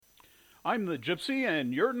I'm the Gypsy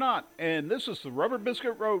and you're not, and this is the Rubber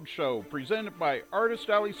Biscuit Road Show presented by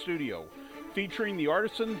Artist Alley Studio, featuring the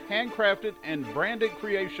artisan, handcrafted, and branded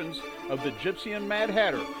creations of the Gypsy and Mad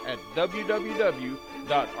Hatter at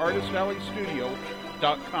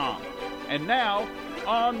www.artistalleystudio.com. And now,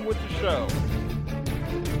 on with the show.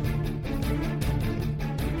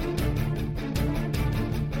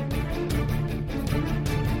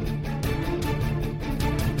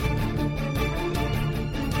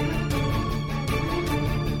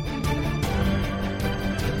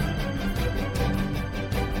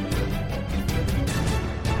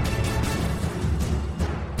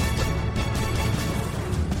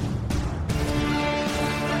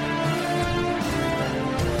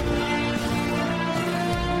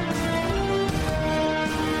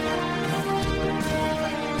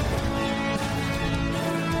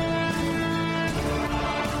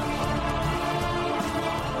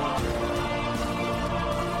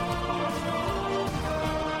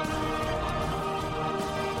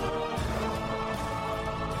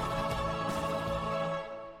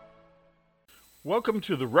 Welcome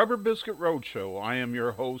to the Rubber Biscuit Roadshow. I am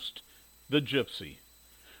your host, the Gypsy.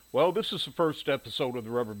 Well, this is the first episode of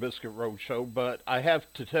the Rubber Biscuit Roadshow, but I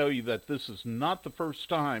have to tell you that this is not the first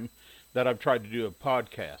time that I've tried to do a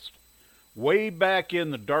podcast. Way back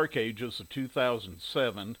in the dark ages of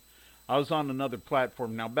 2007, I was on another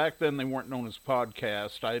platform. Now, back then they weren't known as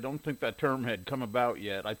podcasts. I don't think that term had come about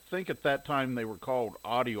yet. I think at that time they were called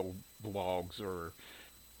audio blogs or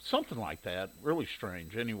something like that. Really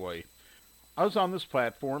strange. Anyway, I was on this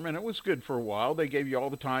platform, and it was good for a while. They gave you all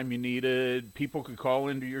the time you needed. People could call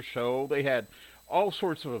into your show. They had all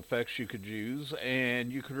sorts of effects you could use,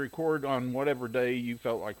 and you could record on whatever day you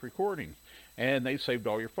felt like recording. And they saved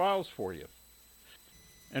all your files for you.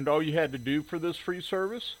 And all you had to do for this free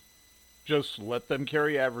service? Just let them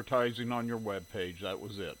carry advertising on your webpage. That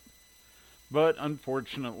was it. But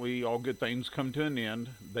unfortunately, all good things come to an end.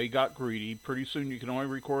 They got greedy. Pretty soon you can only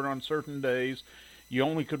record on certain days. You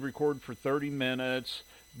only could record for 30 minutes,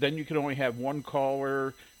 then you could only have one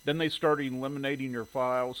caller, then they started eliminating your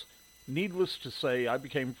files. Needless to say, I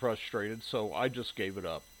became frustrated, so I just gave it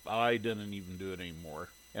up. I didn't even do it anymore,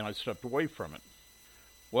 and I stepped away from it.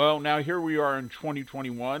 Well, now here we are in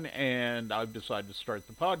 2021, and I've decided to start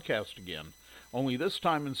the podcast again. Only this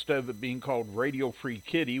time, instead of it being called Radio Free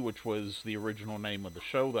Kitty, which was the original name of the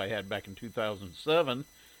show that I had back in 2007,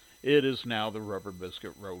 it is now the Rubber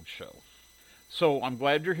Biscuit Road Show. So I'm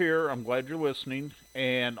glad you're here, I'm glad you're listening,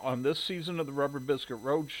 and on this season of the Rubber Biscuit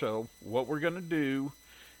Road Show, what we're going to do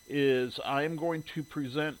is I am going to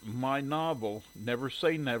present my novel, Never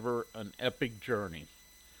Say Never, An Epic Journey.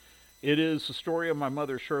 It is the story of my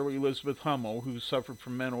mother, Shirley Elizabeth Hummel, who suffered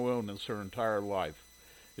from mental illness her entire life.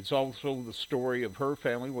 It's also the story of her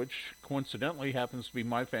family, which coincidentally happens to be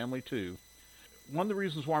my family too. One of the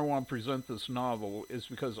reasons why I want to present this novel is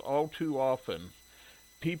because all too often,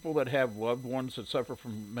 people that have loved ones that suffer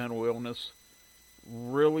from mental illness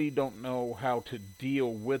really don't know how to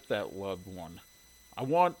deal with that loved one. I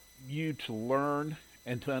want you to learn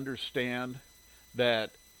and to understand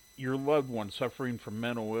that your loved one suffering from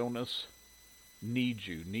mental illness needs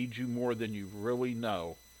you more than you really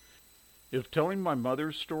know. If telling my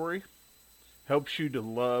mother's story helps you to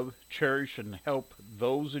love, cherish, and help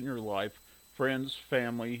those in your life, friends,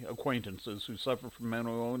 family, acquaintances who suffer from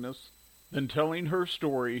mental illness, then telling her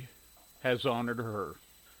story has honored her.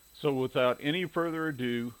 So without any further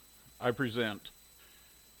ado, I present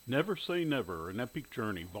Never Say Never, An Epic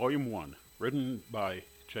Journey, Volume 1, written by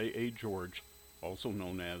J.A. George, also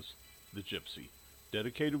known as The Gypsy.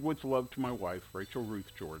 Dedicated with love to my wife, Rachel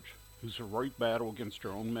Ruth George, whose heroic battle against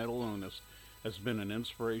her own mental illness has been an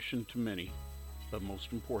inspiration to many, but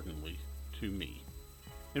most importantly, to me.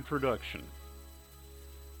 Introduction.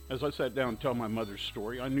 As I sat down to tell my mother's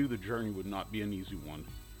story, I knew the journey would not be an easy one.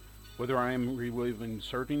 Whether I am reliving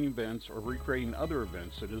certain events or recreating other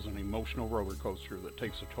events, it is an emotional roller coaster that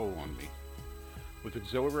takes a toll on me, with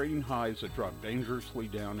exhilarating highs that drop dangerously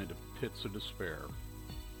down into pits of despair.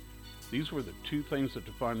 These were the two things that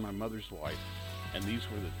defined my mother's life, and these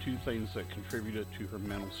were the two things that contributed to her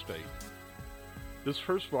mental state. This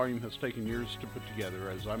first volume has taken years to put together,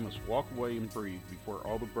 as I must walk away and breathe before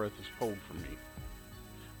all the breath is pulled from me.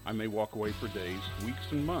 I may walk away for days, weeks,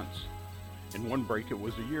 and months. In one break, it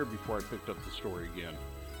was a year before I picked up the story again,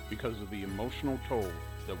 because of the emotional toll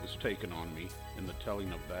that was taken on me in the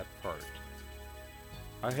telling of that part.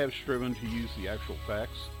 I have striven to use the actual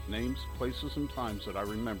facts, names, places, and times that I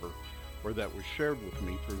remember, or that was shared with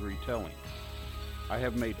me through retelling. I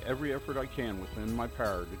have made every effort I can within my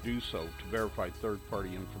power to do so to verify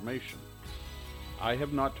third-party information. I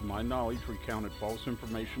have not, to my knowledge, recounted false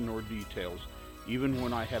information nor details, even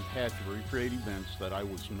when I have had to recreate events that I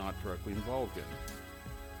was not directly involved in.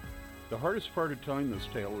 The hardest part of telling this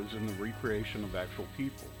tale is in the recreation of actual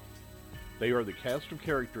people. They are the cast of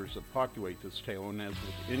characters that populate this tale, and as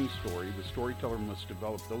with any story, the storyteller must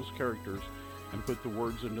develop those characters and put the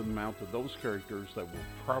words into the mouth of those characters that will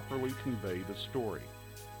properly convey the story.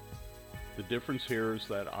 The difference here is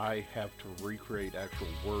that I have to recreate actual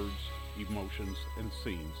words, emotions, and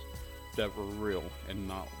scenes that were real and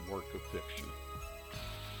not work of fiction.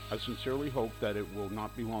 I sincerely hope that it will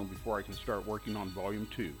not be long before I can start working on Volume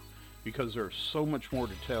 2, because there is so much more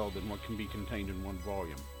to tell than what can be contained in one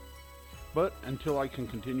volume. But until I can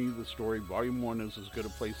continue the story, Volume 1 is as good a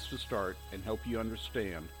place to start and help you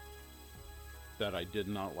understand that I did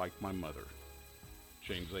not like my mother.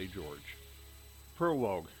 James A. George.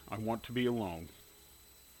 Prologue. I want to be alone.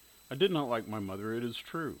 I did not like my mother, it is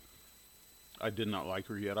true. I did not like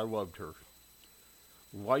her, yet I loved her.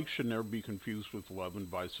 Like should never be confused with love and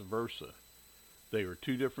vice versa. They are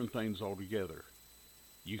two different things altogether.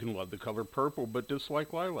 You can love the color purple but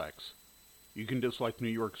dislike lilacs. You can dislike New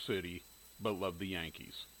York City but love the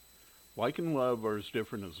Yankees. Like and love are as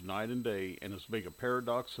different as night and day, and as big a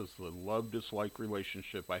paradox as the love-dislike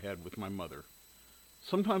relationship I had with my mother.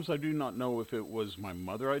 Sometimes I do not know if it was my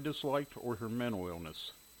mother I disliked or her mental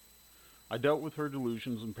illness. I dealt with her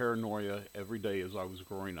delusions and paranoia every day as I was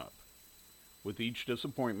growing up. With each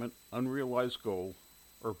disappointment, unrealized goal,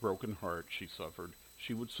 or broken heart she suffered,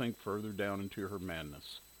 she would sink further down into her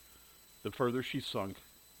madness. The further she sunk,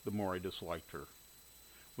 the more I disliked her.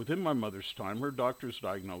 Within my mother's time, her doctors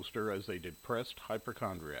diagnosed her as a depressed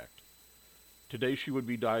hypochondriac. Today she would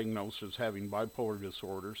be diagnosed as having bipolar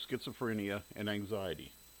disorder, schizophrenia, and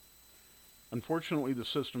anxiety. Unfortunately, the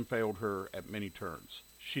system failed her at many turns.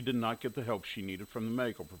 She did not get the help she needed from the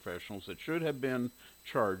medical professionals that should have been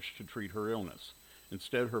charged to treat her illness.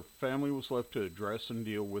 Instead, her family was left to address and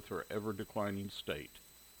deal with her ever-declining state.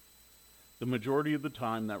 The majority of the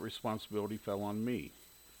time, that responsibility fell on me.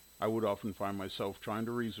 I would often find myself trying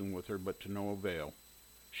to reason with her, but to no avail.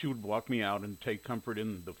 She would block me out and take comfort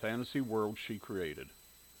in the fantasy world she created.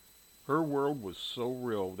 Her world was so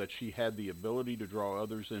real that she had the ability to draw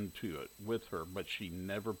others into it with her, but she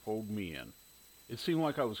never pulled me in. It seemed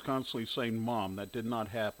like I was constantly saying, "Mom, that did not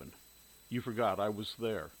happen. You forgot I was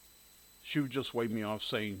there." She would just wave me off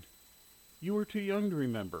saying, "You were too young to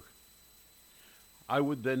remember." I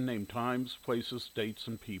would then name times, places, dates,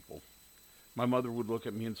 and people. My mother would look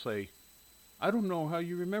at me and say, "I don't know how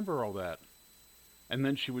you remember all that." And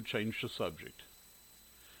then she would change the subject.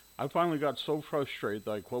 I finally got so frustrated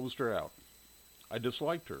that I closed her out. I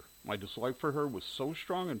disliked her. My dislike for her was so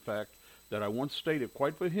strong, in fact, that I once stated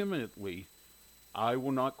quite vehemently, "I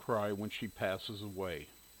will not cry when she passes away."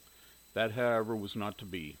 That, however, was not to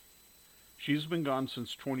be. She's been gone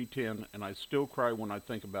since 2010, and I still cry when I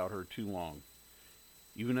think about her too long.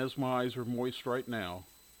 Even as my eyes are moist right now,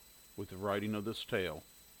 with the writing of this tale.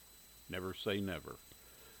 Never say never.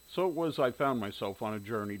 So it was I found myself on a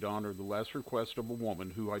journey to honor the last request of a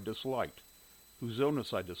woman who I disliked, whose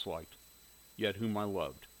illness I disliked, yet whom I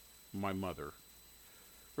loved, my mother.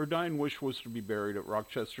 Her dying wish was to be buried at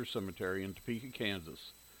Rochester Cemetery in Topeka,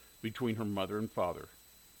 Kansas, between her mother and father.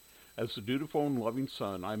 As the dutiful and loving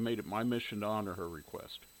son, I made it my mission to honor her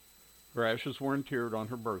request. Her ashes were interred on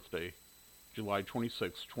her birthday, July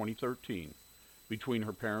 26, 2013, between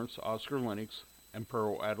her parents, Oscar Lennox and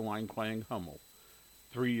Pearl Adeline Klang Hummel,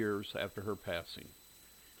 3 years after her passing.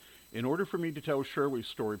 In order for me to tell Shirley's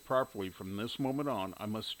story properly from this moment on, I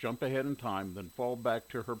must jump ahead in time, then fall back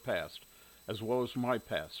to her past, as well as my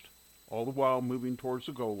past, all the while moving towards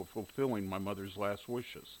the goal of fulfilling my mother's last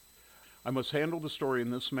wishes. I must handle the story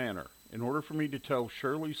in this manner. In order for me to tell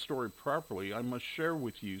Shirley's story properly, I must share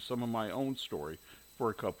with you some of my own story for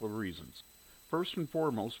a couple of reasons. First and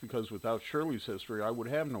foremost, because without Shirley's history, I would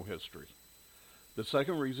have no history. The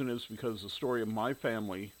second reason is because the story of my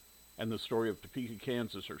family and the story of Topeka,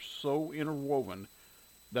 Kansas are so interwoven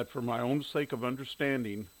that for my own sake of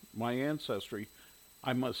understanding my ancestry,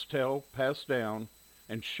 I must tell, pass down,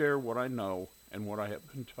 and share what I know and what I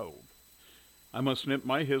have been told. I must knit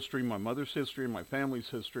my history, my mother's history, and my family's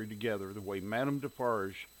history together the way Madame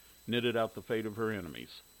Defarge knitted out the fate of her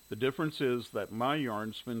enemies. The difference is that my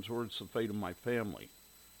yarn spins towards the fate of my family,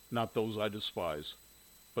 not those I despise,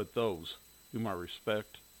 but those whom I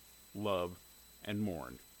respect, love, and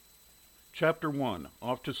mourn. Chapter 1,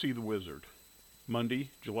 Off to See the Wizard.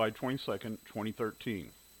 Monday, July 22nd,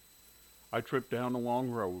 2013. I tripped down a long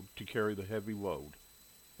road to carry the heavy load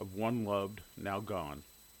of one loved, now gone,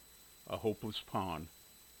 a hopeless pawn,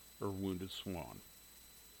 or wounded swan.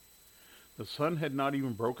 The sun had not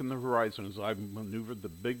even broken the horizon as I maneuvered the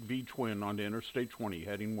big V-twin onto Interstate 20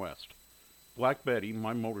 heading west. Black Betty,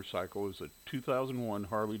 my motorcycle, is a 2001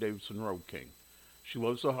 Harley-Davidson Road King. She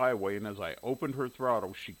loves the highway, and as I opened her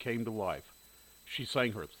throttle, she came to life. She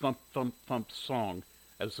sang her thump, thump, thump song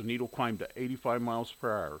as the needle climbed to 85 miles per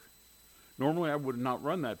hour. Normally I would not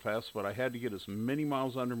run that fast, but I had to get as many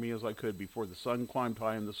miles under me as I could before the sun climbed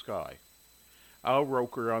high in the sky. Al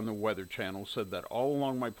Roker on the Weather Channel said that all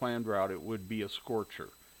along my planned route it would be a scorcher,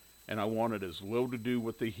 and I wanted as little to do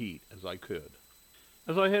with the heat as I could.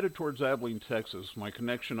 As I headed towards Abilene, Texas, my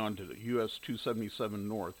connection onto the US 277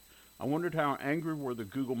 North, I wondered how angry were the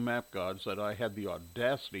Google Map gods that I had the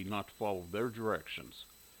audacity not to follow their directions.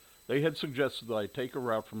 They had suggested that I take a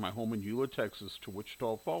route from my home in Eula, Texas to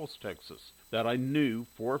Wichita Falls, Texas, that I knew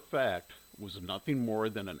for a fact was nothing more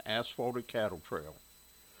than an asphalted cattle trail.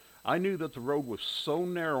 I knew that the road was so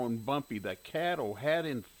narrow and bumpy that cattle had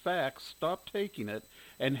in fact stopped taking it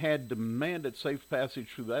and had demanded safe passage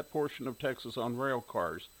through that portion of Texas on rail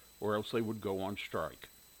cars, or else they would go on strike.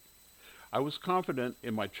 I was confident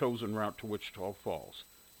in my chosen route to Wichita Falls.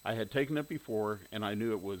 I had taken it before, and I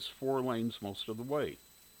knew it was 4 lanes most of the way.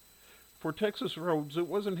 For Texas roads, it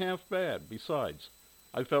wasn't half bad. Besides,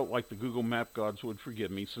 I felt like the Google Map gods would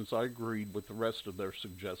forgive me since I agreed with the rest of their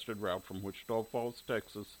suggested route from Wichita Falls,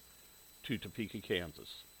 Texas to Topeka,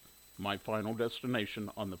 Kansas, my final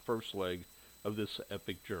destination on the first leg of this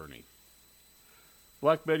epic journey.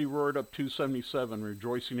 Black Betty roared up 277,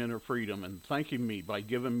 rejoicing in her freedom and thanking me by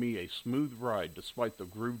giving me a smooth ride despite the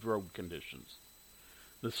grooved road conditions.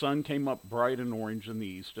 The sun came up bright and orange in the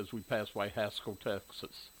east as we passed by Haskell,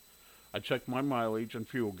 Texas. I checked my mileage and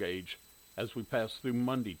fuel gauge as we passed through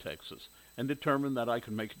Mundy, Texas, and determined that I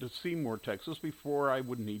could make it to Seymour, Texas before I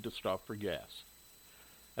would need to stop for gas.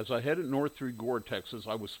 As I headed north through Gore, Texas,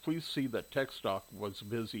 I was pleased to see that TxDOT was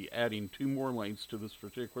busy adding 2 more lanes to this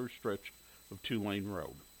particular stretch of 2-lane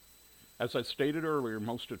road. As I stated earlier,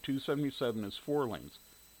 most of 277 is 4 lanes.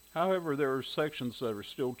 However, there are sections that are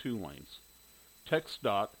still 2 lanes.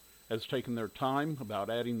 TxDOT has taken their time about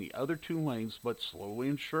adding the other 2 lanes, but slowly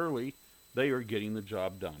and surely, they are getting the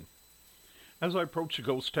job done. As I approached the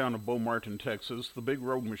ghost town of Beaumartin, Texas, the big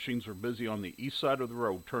road machines were busy on the east side of the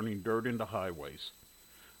road, turning dirt into highways.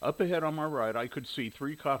 Up ahead on my right, I could see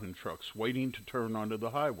 3 cotton trucks waiting to turn onto the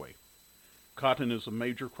highway. Cotton is a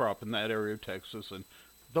major crop in that area of Texas, and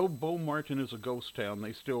though Beaumartin is a ghost town,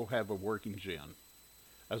 they still have a working gin.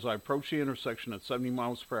 As I approached the intersection at 70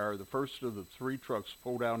 miles per hour, the first of the 3 trucks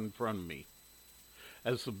pulled out in front of me.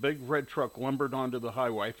 As the big red truck lumbered onto the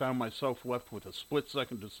highway, I found myself left with a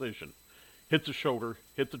split-second decision. Hit the shoulder,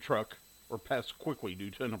 hit the truck, or pass quickly due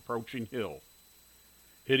to an approaching hill.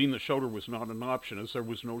 Hitting the shoulder was not an option, as there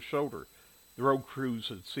was no shoulder. The road crews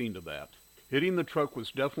had seen to that. Hitting the truck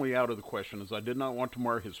was definitely out of the question, as I did not want to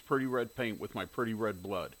mar his pretty red paint with my pretty red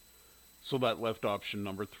blood. So that left option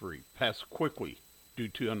number 3, pass quickly due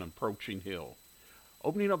to an approaching hill.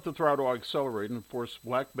 Opening up the throttle, I accelerated and forced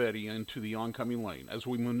Black Betty into the oncoming lane. As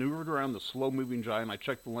we maneuvered around the slow-moving giant, I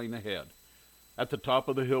checked the lane ahead. At the top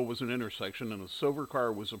of the hill was an intersection, and a silver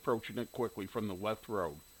car was approaching it quickly from the left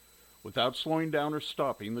road. Without slowing down or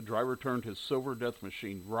stopping, the driver turned his silver death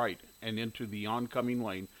machine right and into the oncoming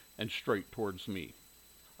lane and straight towards me.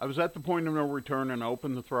 I was at the point of no return, and I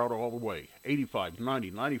opened the throttle all the way. 85, 90,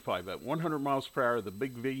 95. At 100 miles per hour, the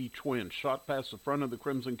big V-twin shot past the front of the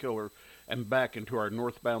Crimson Killer and back into our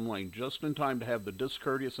northbound lane, just in time to have the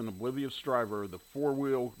discourteous and oblivious driver of the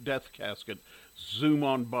 4-wheel death casket zoom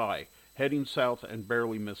on by, heading south and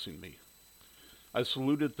barely missing me. I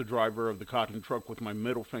saluted the driver of the cotton truck with my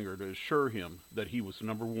middle finger to assure him that he was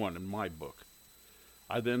number 1 in my book.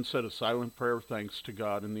 I then said a silent prayer of thanks to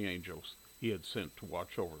God and the angels he had sent to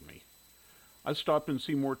watch over me. I stopped in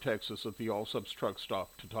Seymour, Texas at the Allsup's truck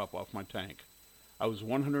stop to top off my tank. I was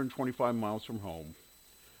 125 miles from home.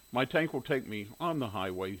 My tank will take me, on the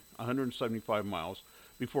highway, 175 miles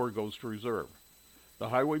before it goes to reserve. The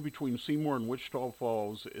highway between Seymour and Wichita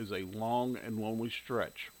Falls is a long and lonely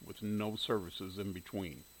stretch with no services in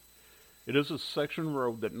between. It is a section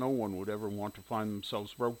road that no one would ever want to find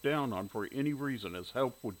themselves broke down on for any reason, as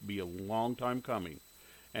help would be a long time coming,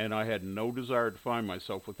 and I had no desire to find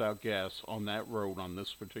myself without gas on that road on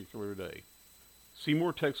this particular day.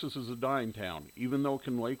 Seymour, Texas is a dying town. Even though it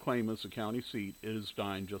can lay claim as the county seat, it is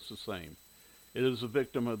dying just the same. It is a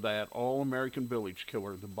victim of that all-American village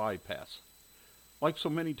killer, the bypass. Like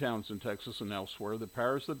so many towns in Texas and elsewhere, the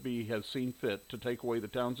powers that be have seen fit to take away the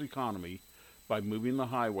town's economy by moving the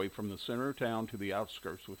highway from the center of town to the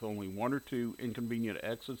outskirts with only 1 or 2 inconvenient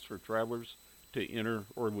exits for travelers to enter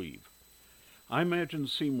or leave. I imagine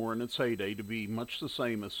Seymour in its heyday to be much the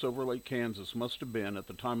same as Silver Lake, Kansas must have been at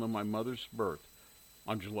the time of my mother's birth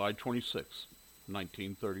on July 26,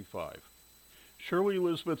 1935. Shirley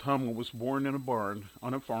Elizabeth Hummel was born in a barn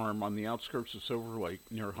on a farm on the outskirts of Silver Lake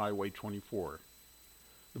near Highway 24.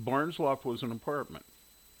 The barn's loft was an apartment.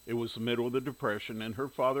 It was the middle of the Depression, and her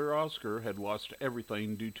father, Oscar, had lost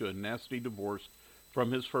everything due to a nasty divorce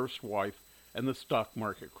from his first wife and the stock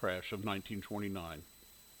market crash of 1929.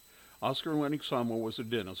 Oscar Lennox Hummel was a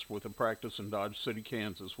dentist with a practice in Dodge City,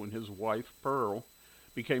 Kansas, when his wife, Pearl,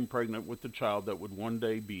 became pregnant with the child that would one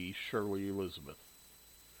day be Shirley Elizabeth.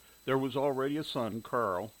 There was already a son,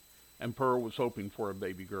 Carl, and Pearl was hoping for a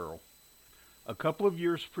baby girl. A couple of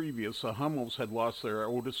years previous, the Hummels had lost their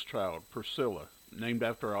oldest child, Priscilla, named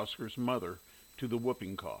after Oscar's mother, to the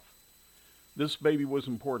whooping cough. This baby was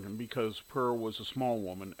important because Pearl was a small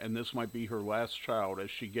woman, and this might be her last child as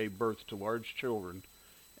she gave birth to large children,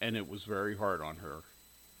 and it was very hard on her.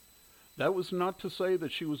 That was not to say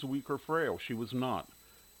that she was weak or frail. She was not.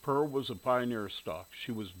 Pearl was a pioneer stock.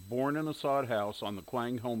 She was born in a sod house on the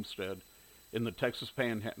Clang homestead in the Texas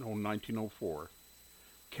Panhandle in 1904.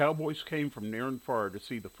 Cowboys came from near and far to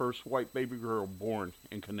see the first white baby girl born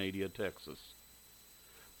in Canada, Texas.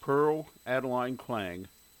 Pearl Adeline Clang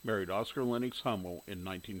married Oscar Lennox Hummel in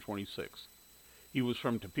 1926. He was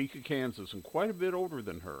from Topeka, Kansas, and quite a bit older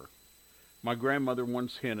than her. My grandmother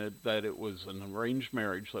once hinted that it was an arranged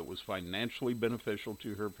marriage that was financially beneficial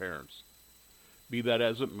to her parents. Be that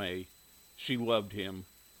as it may, she loved him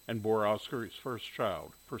and bore Oscar his first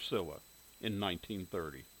child, Priscilla, in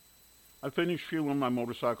 1930. I finished fueling my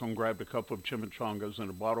motorcycle and grabbed a couple of chimichangas and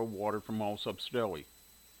a bottle of water from Allsup's Deli.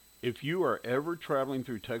 If you are ever traveling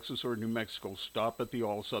through Texas or New Mexico, stop at the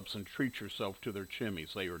Allsups and treat yourself to their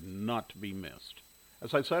chimneys. They are not to be missed.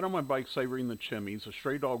 As I sat on my bike savoring the chimneys, a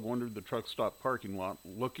stray dog wandered the truck stop parking lot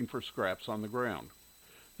looking for scraps on the ground.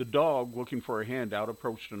 The dog, looking for a handout,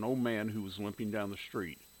 approached an old man who was limping down the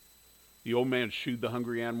street. The old man shooed the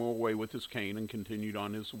hungry animal away with his cane and continued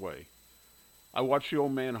on his way. I watched the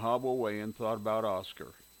old man hobble away and thought about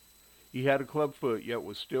Oscar. He had a club foot, yet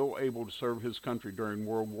was still able to serve his country during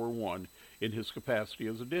World War I in his capacity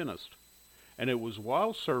as a dentist. And it was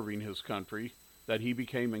while serving his country that he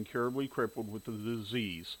became incurably crippled with the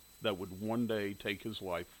disease that would one day take his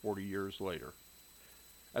life 40 years later.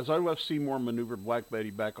 As I left Seymour and maneuvered Black Betty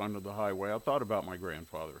back onto the highway, I thought about my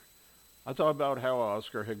grandfather. I thought about how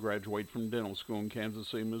Oscar had graduated from dental school in Kansas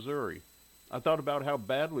City, Missouri. I thought about how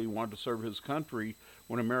badly he wanted to serve his country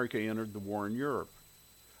when America entered the war in Europe.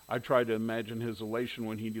 I tried to imagine his elation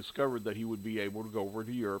when he discovered that he would be able to go over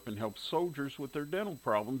to Europe and help soldiers with their dental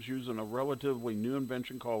problems using a relatively new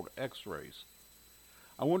invention called X-rays.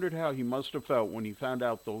 I wondered how he must have felt when he found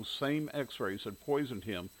out those same X-rays had poisoned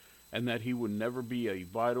him and that he would never be a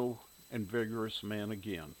vital and vigorous man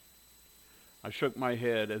again. I shook my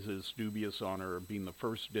head at his dubious honor of being the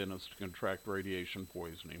first dentist to contract radiation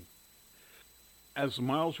poisoning. As the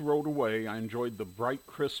miles rolled away, I enjoyed the bright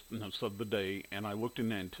crispness of the day, and I looked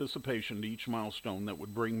in anticipation to each milestone that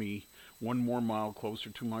would bring me one more mile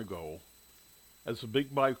closer to my goal. As the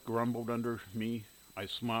big bike grumbled under me, I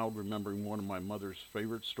smiled, remembering one of my mother's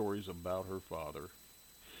favorite stories about her father.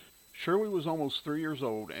 Shirley was almost 3 years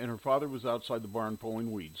old, and her father was outside the barn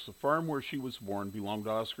pulling weeds. The farm where she was born belonged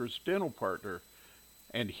to Oscar's dental partner,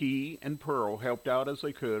 and he and Pearl helped out as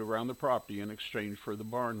they could around the property in exchange for the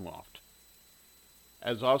barn loft.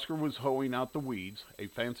 As Oscar was hoeing out the weeds, a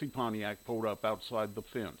fancy Pontiac pulled up outside the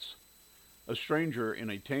fence. A stranger in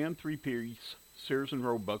a tan three-piece Sears and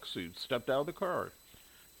Roebuck suit stepped out of the car.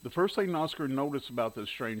 The first thing Oscar noticed about this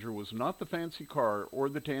stranger was not the fancy car or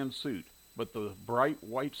the tan suit, but the bright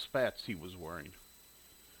white spats he was wearing.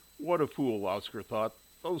 What a fool, Oscar thought.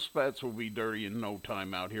 Those spats will be dirty in no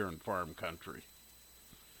time out here in farm country.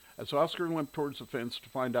 As Oscar limped towards the fence to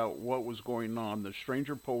find out what was going on, the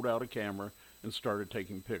stranger pulled out a camera and started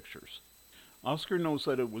taking pictures. Oscar noticed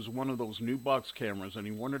that it was one of those new box cameras, and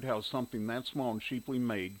he wondered how something that small and cheaply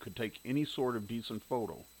made could take any sort of decent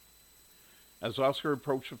photo. As Oscar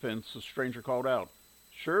approached the fence, the stranger called out,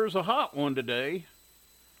 "Sure is a hot one today."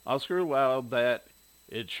 Oscar allowed that,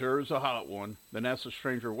 "It sure is a hot one," then asked the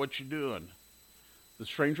stranger, "What you doing?" The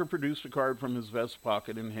stranger produced a card from his vest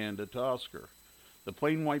pocket and handed it to Oscar. The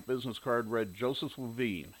plain white business card read, "Joseph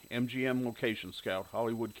Levine, MGM Location Scout,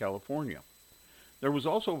 Hollywood, California." There was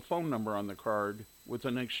also a phone number on the card with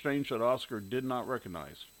an exchange that Oscar did not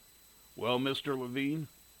recognize. "Well, Mr. Levine,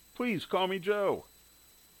 please call me Joe."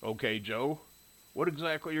 "Okay, Joe. What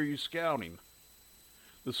exactly are you scouting?"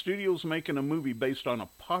 "The studio's making a movie based on a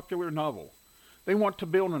popular novel. They want to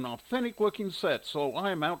build an authentic-looking set, so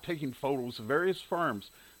I am out taking photos of various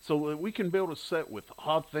farms so that we can build a set with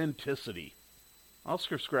authenticity.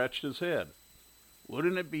 Oscar scratched his head.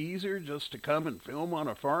 Wouldn't it be easier just to come and film on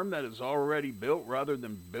a farm that is already built rather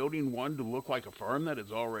than building one to look like a farm that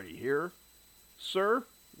is already here? Sir,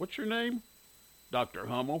 what's your name? Dr.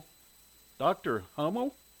 Hummel. Dr.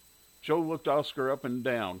 Hummel? Joe looked Oscar up and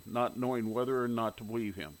down, not knowing whether or not to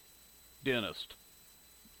believe him. Dentist,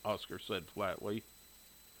 Oscar said flatly.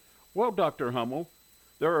 Well, Dr. Hummel,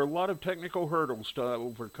 there are a lot of technical hurdles to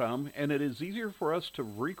overcome, and it is easier for us to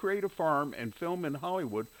recreate a farm and film in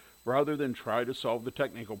Hollywood rather than try to solve the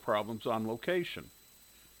technical problems on location.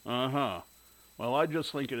 Uh-huh. Well, I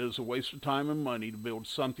just think it is a waste of time and money to build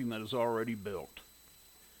something that is already built.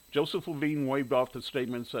 Joseph Levine waved off the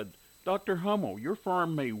statement and said, Dr. Hummel, your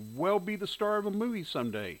farm may well be the star of a movie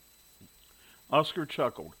someday. Oscar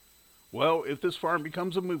chuckled. Well, if this farm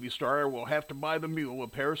becomes a movie star, I will have to buy the mule a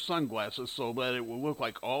pair of sunglasses so that it will look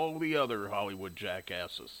like all the other Hollywood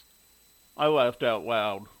jackasses. I laughed out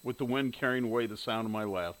loud, with the wind carrying away the sound of my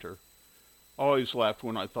laughter. I always laughed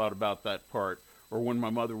when I thought about that part, or when my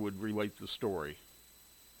mother would relate the story.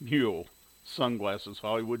 Mule, sunglasses,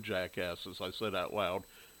 Hollywood jackasses, I said out loud,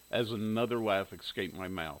 as another laugh escaped my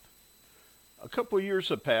mouth. A couple of years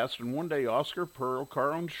had passed, and one day Oscar, Pearl,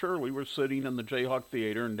 Carl, and Shirley were sitting in the Jayhawk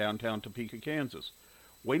Theater in downtown Topeka, Kansas,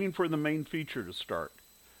 waiting for the main feature to start.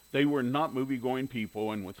 They were not movie-going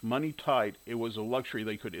people, and with money tight, it was a luxury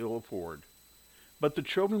they could ill afford. But the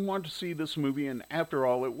children wanted to see this movie, and after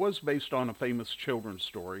all, it was based on a famous children's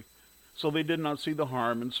story, so they did not see the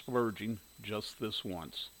harm in splurging just this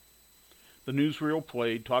once. The newsreel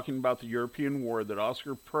played, talking about the European war that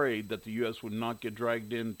Oscar prayed that the U.S. would not get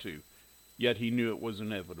dragged into. Yet he knew it was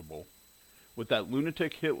inevitable. With that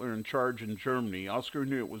lunatic Hitler in charge in Germany, Oscar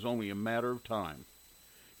knew it was only a matter of time.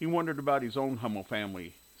 He wondered about his own Hummel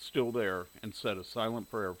family, still there, and said a silent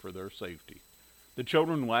prayer for their safety. The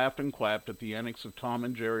children laughed and clapped at the antics of Tom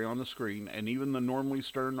and Jerry on the screen, and even the normally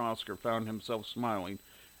stern Oscar found himself smiling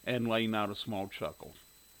and laying out a small chuckle.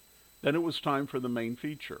 Then it was time for the main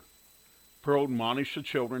feature. Pearl admonished the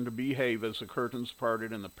children to behave as the curtains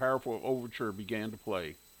parted and the powerful overture began to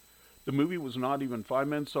play. The movie was not even 5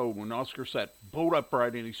 minutes old when Oscar sat bolt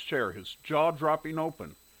upright in his chair, his jaw dropping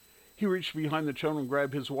open. He reached behind the children and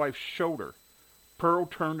grabbed his wife's shoulder. Pearl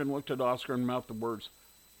turned and looked at Oscar and mouthed the words,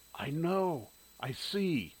 I know, I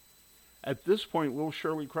see. At this point, little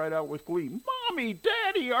Shirley cried out with glee, Mommy,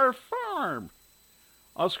 Daddy, our farm!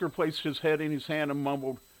 Oscar placed his head in his hand and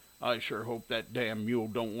mumbled, I sure hope that damn mule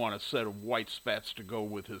don't want a set of white spats to go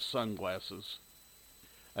with his sunglasses.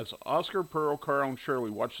 As Oscar, Pearl, Carl, and Shirley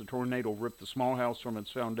watched the tornado rip the small house from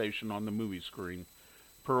its foundation on the movie screen,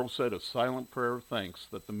 Pearl said a silent prayer of thanks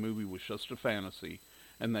that the movie was just a fantasy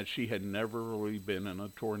and that she had never really been in a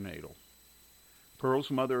tornado. Pearl's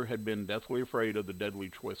mother had been deathly afraid of the deadly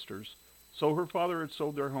twisters, so her father had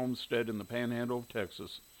sold their homestead in the panhandle of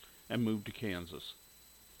Texas and moved to Kansas.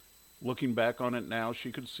 Looking back on it now,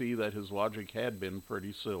 she could see that his logic had been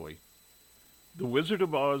pretty silly. The Wizard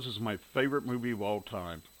of Oz is my favorite movie of all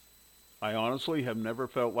time. I honestly have never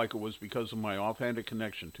felt like it was because of my offhanded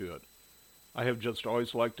connection to it. I have just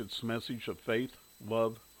always liked its message of faith,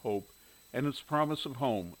 love, hope, and its promise of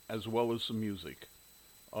home, as well as the music.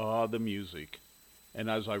 Ah, the music. And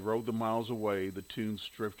as I rode the miles away, the tunes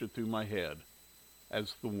drifted through my head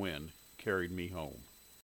as the wind carried me home.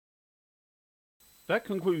 That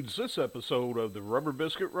concludes this episode of the Rubber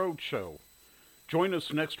Biscuit Roadshow. Join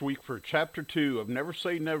us next week for Chapter 2 of Never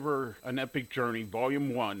Say Never, An Epic Journey,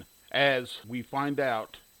 Volume 1, as we find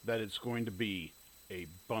out that it's going to be a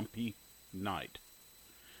bumpy night.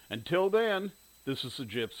 Until then, this is the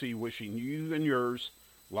Gypsy wishing you and yours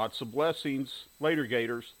lots of blessings. Later,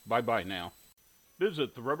 Gators. Bye-bye now.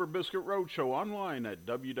 Visit the Rubber Biscuit Roadshow online at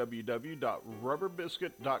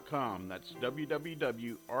www.rubberbiscuit.com. That's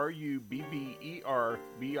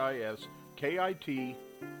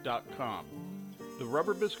www.rubberbiskit.com. The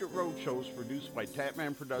Rubber Biscuit Roadshow is produced by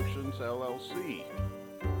Tatman Productions, LLC.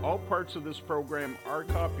 All parts of this program are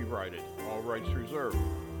copyrighted, all rights reserved.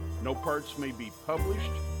 No parts may be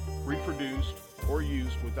published, reproduced, or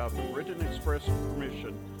used without the written express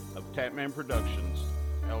permission of Tatman Productions,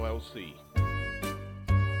 LLC.